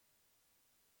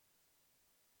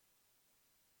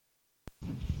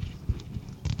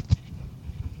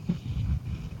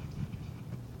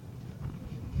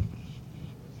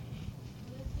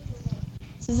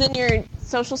This is in your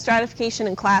social stratification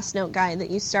and class note guide that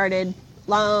you started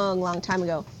long time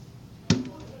ago.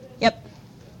 Yep.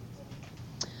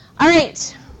 All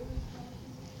right.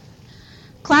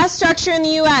 Class structure in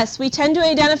the U.S. We tend to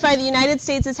identify the United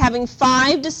States as having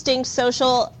 5 distinct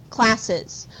social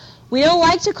classes. We don't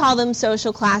like to call them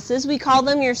social classes. We call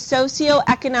them your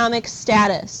socioeconomic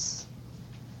status.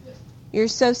 Your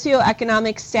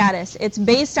socioeconomic status. It's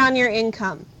based on your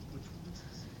income.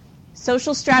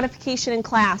 Social stratification and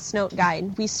class note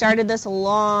guide. We started this a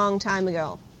long time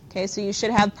ago. Okay, so you should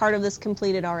have part of this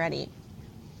completed already.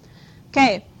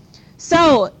 Okay,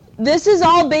 so this is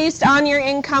all based on your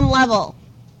income level.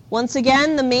 Once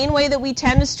again, the main way that we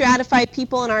tend to stratify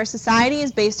people in our society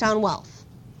is based on wealth.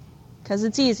 Because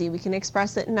it's easy. We can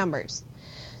express it in numbers.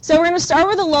 So we're going to start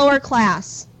with a lower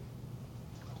class.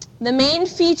 The main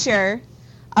feature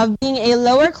of being a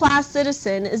lower class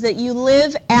citizen is that you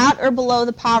live at or below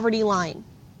the poverty line.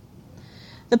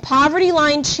 The poverty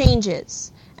line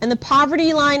changes. And the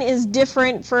poverty line is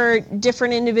different for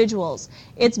different individuals.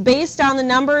 It's based on the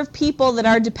number of people that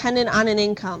are dependent on an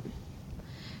income.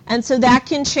 And so that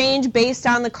can change based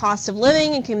on the cost of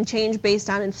living. It can change based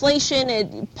on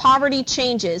inflation. Poverty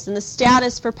changes, and the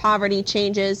status for poverty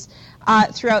changes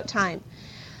throughout time.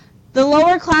 The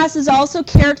lower class is also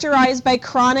characterized by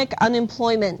chronic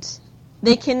unemployment.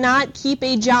 They cannot keep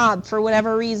a job for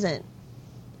whatever reason.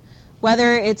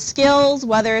 Whether it's skills,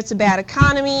 whether it's a bad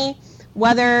economy,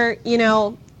 whether,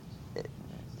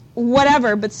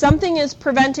 whatever, but something is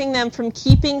preventing them from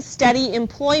keeping steady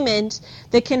employment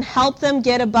that can help them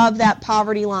get above that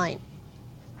poverty line.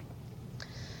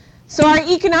 So our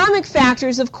economic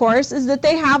factors, of course, is that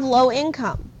they have low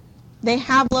income. They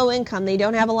have low income. They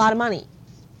don't have a lot of money.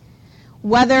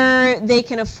 Whether they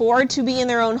can afford to be in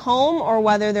their own home or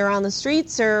whether they're on the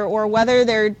streets or whether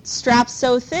they're strapped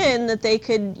so thin that they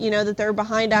could, that they're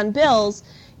behind on bills,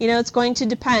 it's going to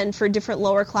depend for different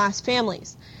lower class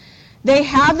families. They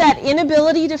have that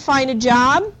inability to find a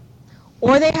job,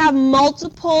 or they have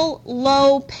multiple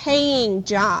low-paying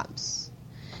jobs.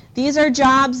 These are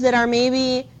jobs that are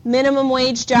maybe minimum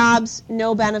wage jobs,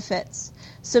 no benefits.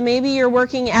 So maybe you're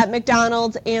working at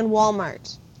McDonald's and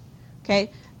Walmart.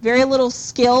 Okay, very little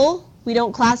skill. We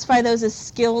don't classify those as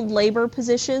skilled labor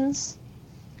positions.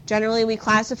 Generally, we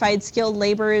classified skilled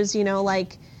labor as,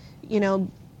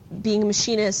 being a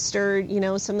machinist or,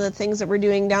 some of the things that we're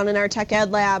doing down in our tech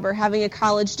ed lab or having a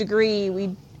college degree. There's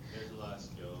a lot of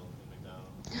skill in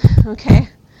McDonald's. Okay.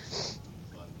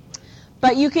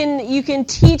 But you can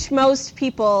teach most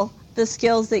people the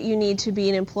skills that you need to be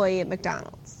an employee at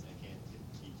McDonald's. I can't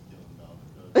teach them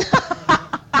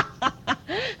about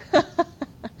it.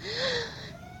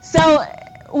 So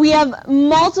we have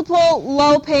multiple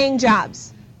low-paying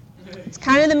jobs. It's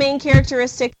kind of the main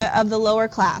characteristic of the lower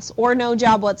class, or no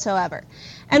job whatsoever.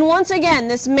 And once again,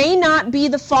 this may not be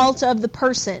the fault of the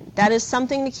person. That is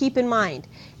something to keep in mind.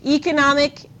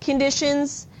 Economic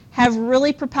conditions have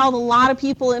really propelled a lot of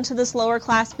people into this lower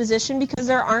class position because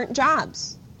there aren't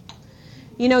jobs.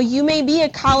 You may be a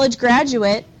college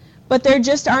graduate, but there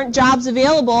just aren't jobs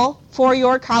available for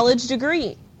your college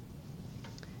degree.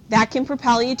 That can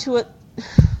propel you to a...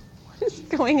 What is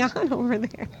going on over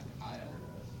there?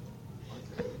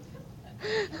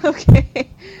 Okay.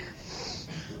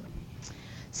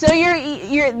 So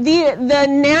the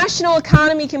national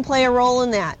economy can play a role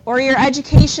in that, or your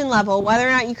education level, whether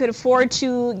or not you could afford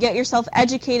to get yourself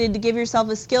educated to give yourself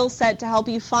a skill set to help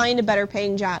you find a better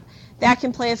paying job. That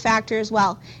can play a factor as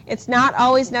well. It's not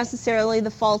always necessarily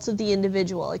the fault of the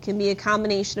individual. It can be a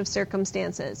combination of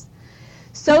circumstances.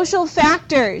 Social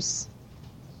factors.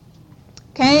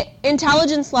 Okay,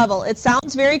 intelligence level. It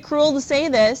sounds very cruel to say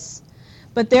this,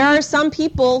 but there are some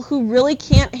people who really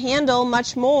can't handle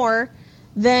much more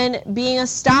than being a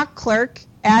stock clerk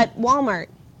at Walmart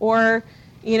or,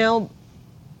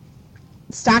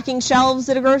 stocking shelves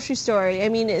at a grocery store. I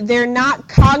mean, they're not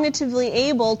cognitively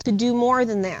able to do more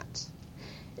than that.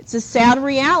 It's a sad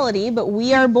reality, but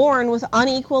we are born with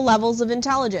unequal levels of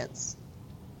intelligence.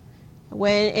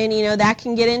 That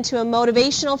can get into a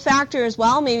motivational factor as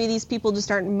well. Maybe these people just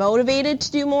aren't motivated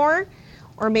to do more,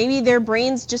 or maybe their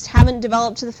brains just haven't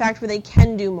developed to the fact where they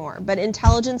can do more. But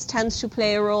intelligence tends to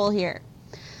play a role here.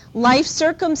 Life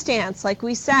circumstance, like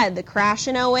we said, the crash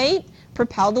in 2008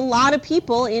 propelled a lot of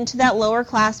people into that lower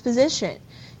class position.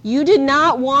 You did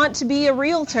not want to be a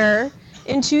realtor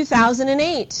in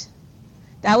 2008.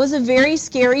 That was a very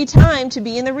scary time to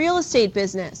be in the real estate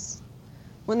business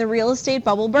when the real estate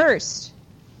bubble burst.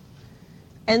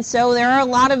 And so there are a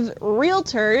lot of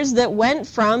realtors that went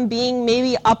from being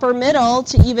maybe upper middle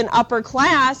to even upper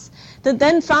class that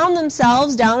then found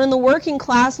themselves down in the working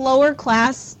class, lower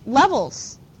class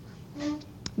levels.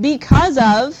 because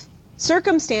of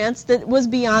circumstance that was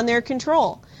beyond their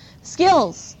control.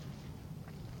 Skills.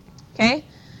 Okay?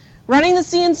 Running the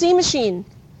CNC machine.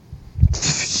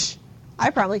 I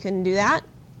probably couldn't do that.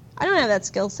 I don't have that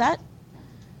skill set.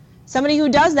 Somebody who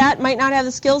does that might not have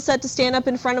the skill set to stand up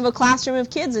in front of a classroom of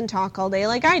kids and talk all day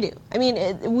like I do. I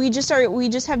mean, we just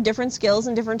have different skills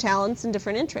and different talents and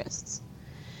different interests.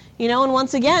 And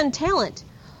once again, talent.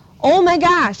 Oh my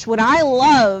gosh, would I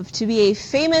love to be a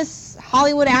famous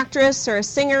Hollywood actress or a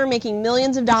singer making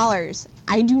millions of dollars.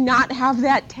 I do not have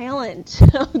that talent,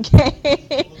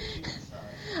 okay?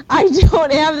 I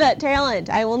don't have that talent.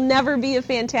 I will never be a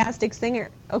fantastic singer,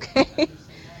 okay?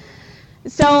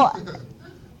 So,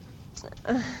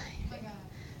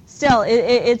 still,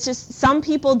 it's just some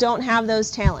people don't have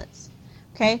those talents,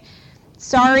 okay?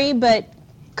 Sorry, but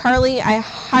Carly, I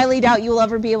highly doubt you will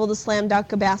ever be able to slam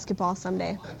dunk a basketball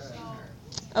someday,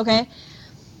 okay?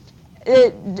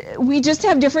 We just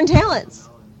have different talents,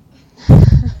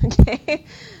 okay?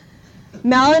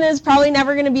 Melon is probably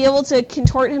never going to be able to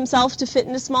contort himself to fit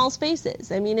into small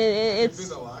spaces. I mean,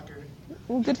 it's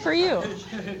good for you.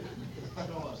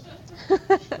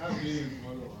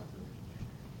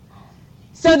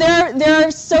 So there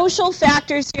are social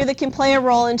factors here that can play a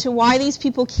role into why these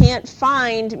people can't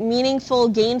find meaningful,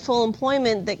 gainful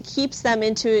employment that keeps them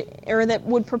into, or that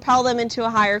would propel them into a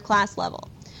higher class level.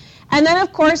 And then,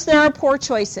 of course, there are poor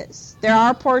choices. There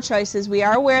are poor choices. We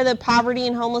are aware that poverty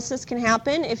and homelessness can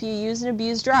happen if you use and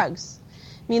abuse drugs.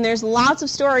 I mean, there's lots of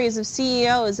stories of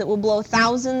CEOs that will blow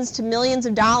thousands to millions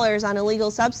of dollars on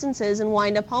illegal substances and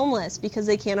wind up homeless because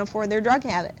they can't afford their drug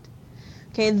habit.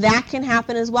 Okay, that can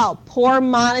happen as well. Poor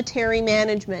monetary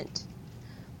management.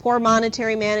 Poor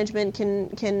monetary management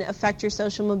can affect your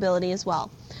social mobility as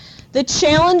well. The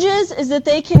challenges is that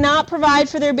they cannot provide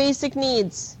for their basic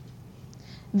needs.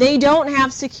 They don't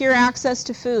have secure access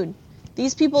to food.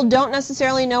 These people don't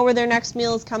necessarily know where their next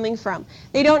meal is coming from.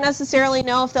 They don't necessarily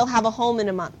know if they'll have a home in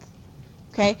a month.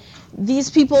 Okay? These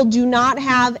people do not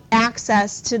have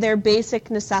access to their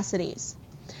basic necessities.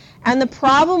 And the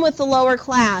problem with the lower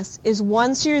class is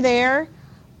once you're there,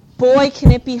 boy,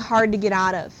 can it be hard to get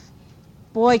out of.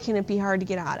 Boy, can it be hard to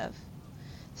get out of.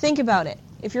 Think about it.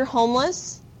 If you're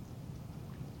homeless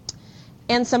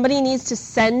and somebody needs to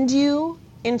send you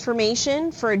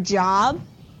information for a job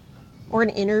or an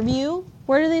interview,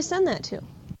 where do they send that to?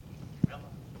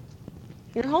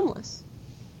 You're homeless.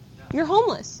 You're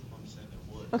homeless.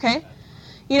 Okay?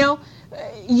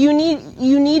 You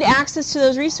need access to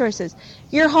those resources.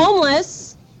 You're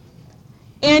homeless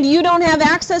and you don't have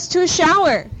access to a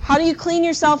shower. How do you clean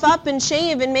yourself up and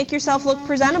shave and make yourself look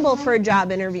presentable for a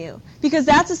job interview? Because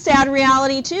that's a sad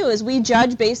reality too, is we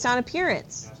judge based on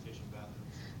appearance.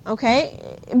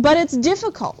 Okay? But it's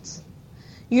difficult.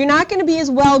 You're not going to be as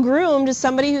well groomed as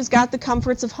somebody who's got the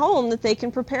comforts of home that they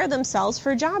can prepare themselves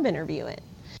for a job interview in.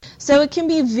 So it can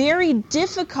be very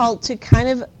difficult to kind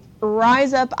of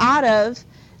rise up out of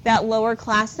that lower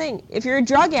class thing. If you're a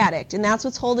drug addict and that's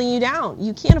what's holding you down,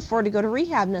 you can't afford to go to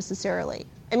rehab necessarily.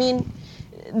 I mean,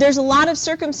 there's a lot of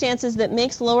circumstances that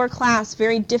makes lower class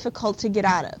very difficult to get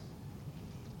out of.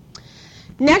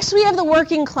 Next, we have the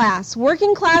working class.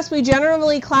 Working class we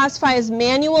generally classify as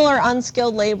manual or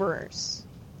unskilled laborers.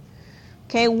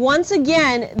 Okay, once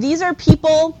again, these are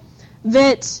people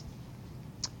that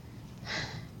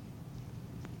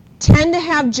tend to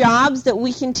have jobs that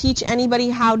we can teach anybody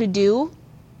how to do.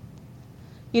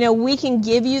 We can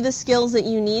give you the skills that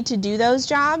you need to do those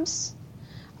jobs.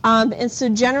 And so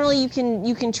generally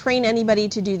you can train anybody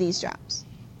to do these jobs.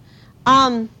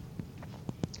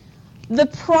 The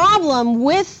problem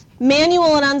with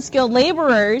manual and unskilled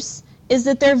laborers is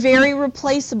that they're very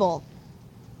replaceable.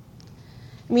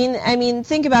 I mean,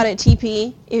 think about it,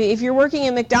 TP. If you're working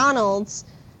at McDonald's,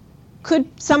 could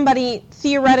somebody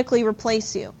theoretically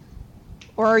replace you?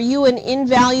 Or are you an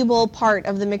invaluable part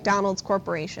of the McDonald's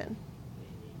corporation?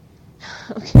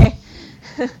 Okay.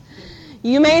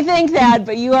 You may think that,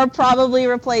 but you are probably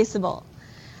replaceable.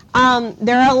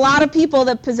 There are a lot of people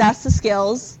that possess the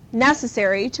skills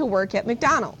necessary to work at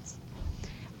McDonald's.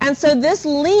 And so this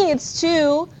leads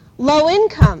to low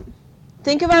income.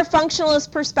 Think of our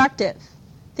functionalist perspective.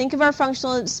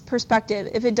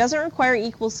 If it doesn't require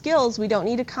equal skills, we don't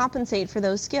need to compensate for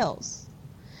those skills.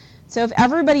 So if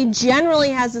everybody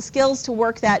generally has the skills to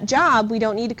work that job, we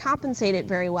don't need to compensate it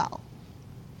very well.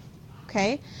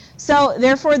 Okay? So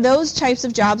therefore, those types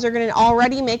of jobs are going to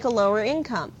already make a lower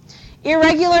income.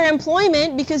 Irregular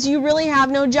employment, because you really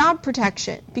have no job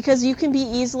protection, because you can be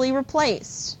easily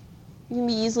replaced.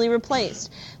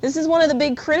 This is one of the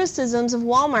big criticisms of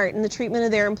Walmart in the treatment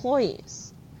of their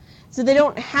employees. So they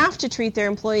don't have to treat their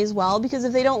employees well, because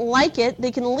if they don't like it, they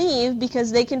can leave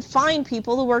because they can find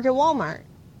people to work at Walmart.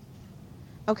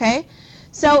 Okay?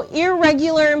 So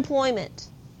irregular employment.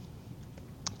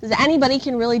 Because anybody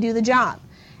can really do the job.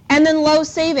 And then low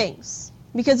savings.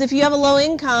 Because if you have a low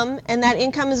income and that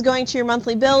income is going to your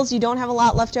monthly bills, you don't have a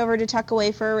lot left over to tuck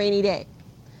away for a rainy day.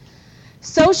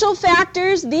 Social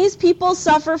factors, these people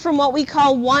suffer from what we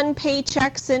call one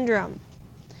paycheck syndrome.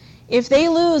 If they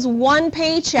lose one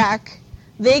paycheck,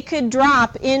 they could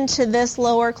drop into this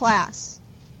lower class.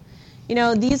 You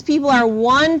know, these people are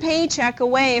one paycheck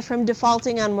away from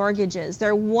defaulting on mortgages.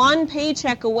 They're one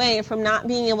paycheck away from not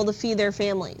being able to feed their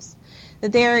families.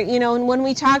 That they're, you know, and when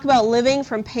we talk about living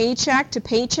from paycheck to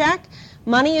paycheck,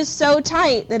 money is so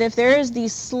tight that if there is the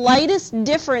slightest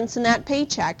difference in that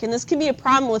paycheck, and this can be a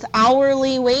problem with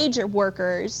hourly wage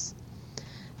workers,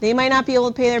 they might not be able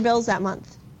to pay their bills that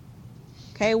month.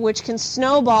 Okay, which can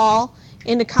snowball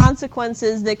into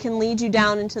consequences that can lead you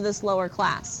down into this lower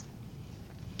class.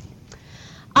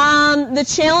 The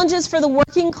challenges for the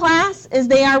working class is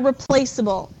they are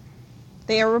replaceable.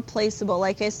 They are replaceable.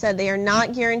 Like I said, they are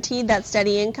not guaranteed that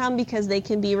steady income because they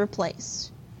can be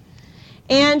replaced.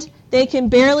 And they can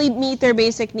barely meet their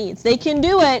basic needs. They can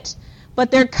do it,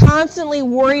 but they're constantly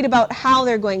worried about how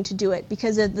they're going to do it,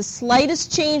 because of the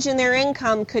slightest change in their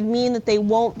income could mean that they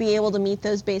won't be able to meet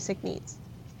those basic needs.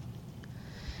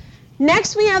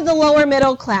 Next, we have the lower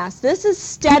middle class. This is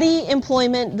steady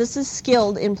employment. This is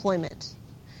skilled employment.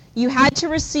 You had to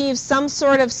receive some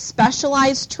sort of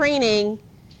specialized training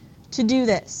to do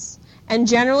this. And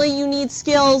generally, you need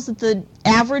skills that the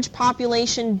average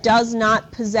population does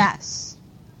not possess.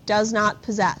 Does not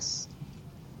possess.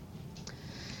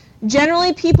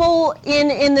 Generally, people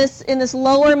in this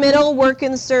lower middle work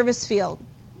in the service field.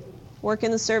 Work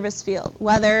in the service field,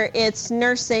 whether it's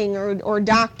nursing or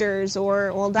doctors,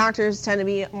 or, well, doctors tend to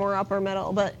be more upper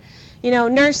middle, but, you know,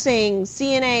 nursing,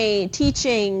 CNA,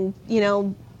 teaching, you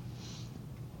know,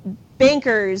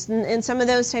 bankers, and some of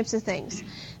those types of things.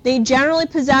 They generally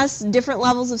possess different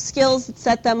levels of skills that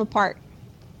set them apart.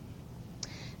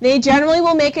 They generally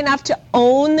will make enough to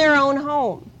own their own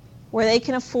home, where they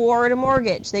can afford a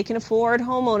mortgage, they can afford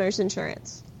homeowners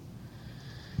insurance.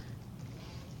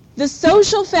 The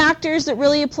social factors that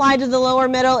really apply to the lower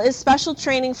middle is special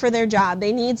training for their job.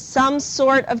 They need some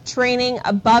sort of training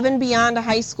above and beyond a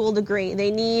high school degree.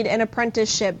 They need an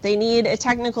apprenticeship. They need a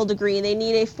technical degree. They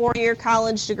need a 4-year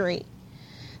college degree.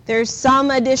 There's some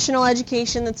additional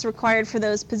education that's required for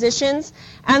those positions.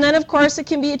 And then, of course, it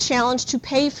can be a challenge to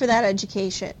pay for that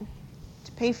education.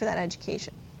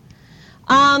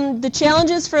 The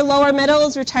challenges for lower middle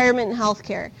is retirement and health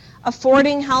care.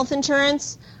 Affording health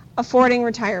insurance, affording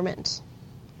retirement.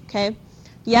 Okay?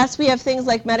 Yes, we have things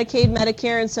like Medicaid,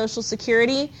 Medicare, and Social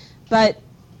Security, but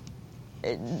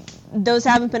those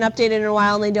haven't been updated in a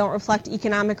while, and they don't reflect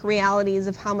economic realities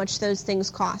of how much those things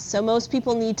cost. So most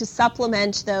people need to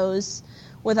supplement those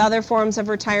with other forms of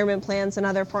retirement plans and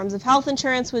other forms of health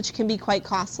insurance, which can be quite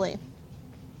costly.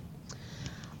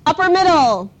 Upper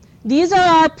middle. These are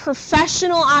our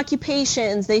professional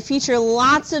occupations. They feature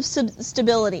lots of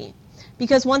stability.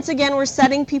 Because once again, we're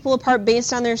setting people apart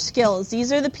based on their skills.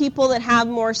 These are the people that have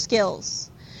more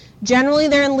skills. Generally,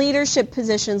 they're in leadership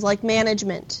positions like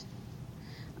management,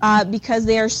 because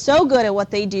they are so good at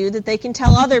what they do that they can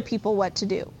tell other people what to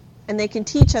do, and they can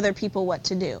teach other people what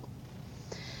to do.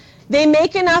 They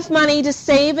make enough money to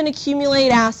save and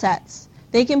accumulate assets.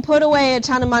 They can put away a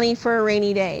ton of money for a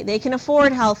rainy day. They can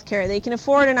afford health care. They can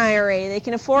afford an IRA. They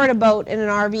can afford a boat and an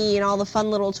RV and all the fun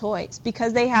little toys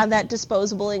because they have that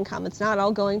disposable income. It's not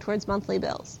all going towards monthly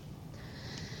bills.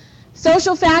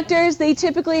 Social factors, they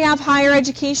typically have higher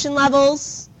education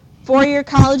levels, 4-year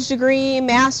college degree,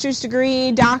 master's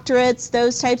degree, doctorates,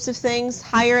 those types of things,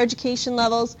 higher education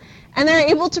levels, and they're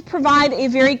able to provide a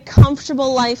very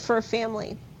comfortable life for a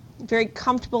family. Very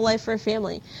comfortable life for a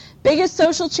family. Biggest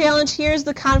social challenge here is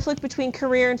the conflict between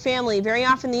career and family. Very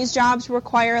often these jobs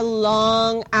require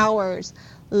long hours,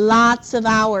 lots of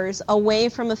hours away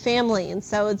from a family. And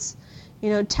so it's,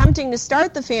 tempting to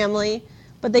start the family,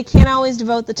 but they can't always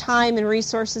devote the time and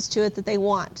resources to it that they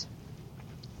want.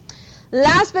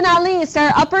 Last but not least,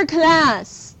 our upper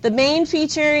class. The main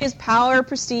feature is power,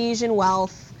 prestige, and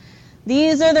wealth.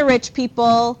 These are the rich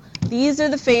people. These are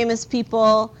the famous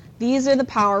people. These are the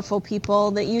powerful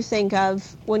people that you think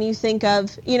of when you think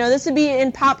of, this would be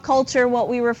in pop culture what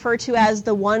we refer to as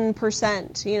the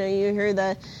 1%. You hear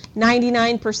the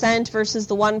 99% versus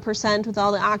the 1% with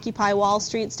all the Occupy Wall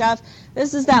Street stuff.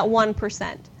 This is that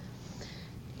 1%.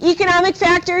 Economic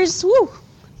factors,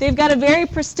 they've got a very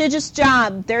prestigious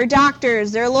job. They're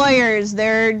doctors, they're lawyers,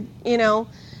 they're,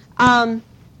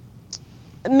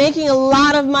 making a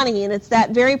lot of money, and it's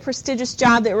that very prestigious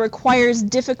job that requires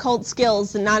difficult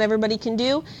skills that not everybody can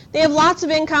do. They have lots of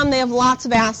income, they have lots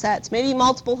of assets, maybe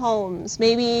multiple homes,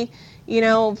 maybe,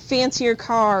 fancier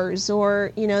cars,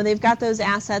 or, they've got those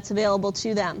assets available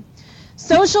to them.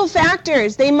 Social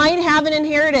factors, they might have an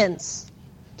inheritance.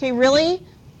 Okay, really?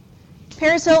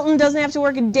 Paris Hilton doesn't have to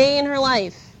work a day in her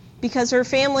life because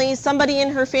somebody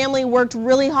in her family worked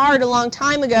really hard a long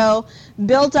time ago,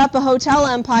 built up a hotel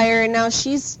empire, and now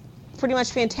she's pretty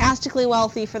much fantastically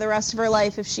wealthy for the rest of her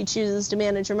life if she chooses to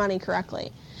manage her money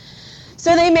correctly.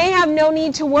 So they may have no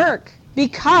need to work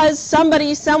because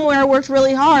somebody somewhere worked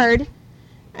really hard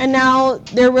and now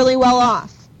they're really well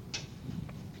off.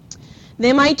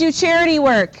 They might do charity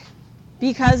work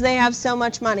because they have so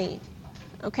much money.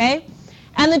 Okay?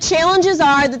 And the challenges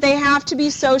are that they have to be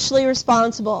socially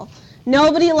responsible.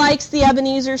 Nobody likes the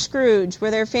Ebenezer Scrooge,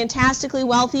 where they're fantastically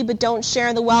wealthy but don't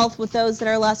share the wealth with those that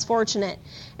are less fortunate.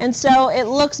 And so it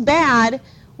looks bad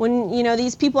when,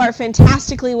 these people are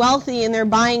fantastically wealthy and they're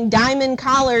buying diamond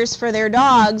collars for their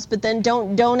dogs but then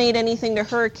don't donate anything to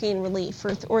hurricane relief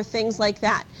or things like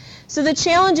that. So the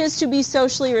challenge is to be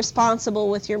socially responsible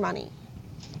with your money.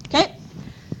 Okay?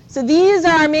 So these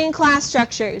are our main class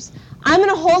structures. I'm going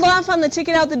to hold off on the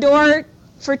ticket out the door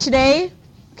for today.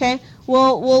 Okay,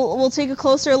 we'll take a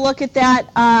closer look at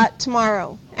that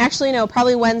tomorrow. Actually, no,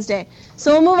 probably Wednesday.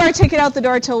 So we'll move our ticket out the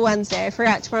door till Wednesday. I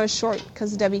forgot tomorrow's short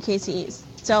because of WKCEs.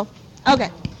 So,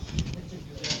 okay.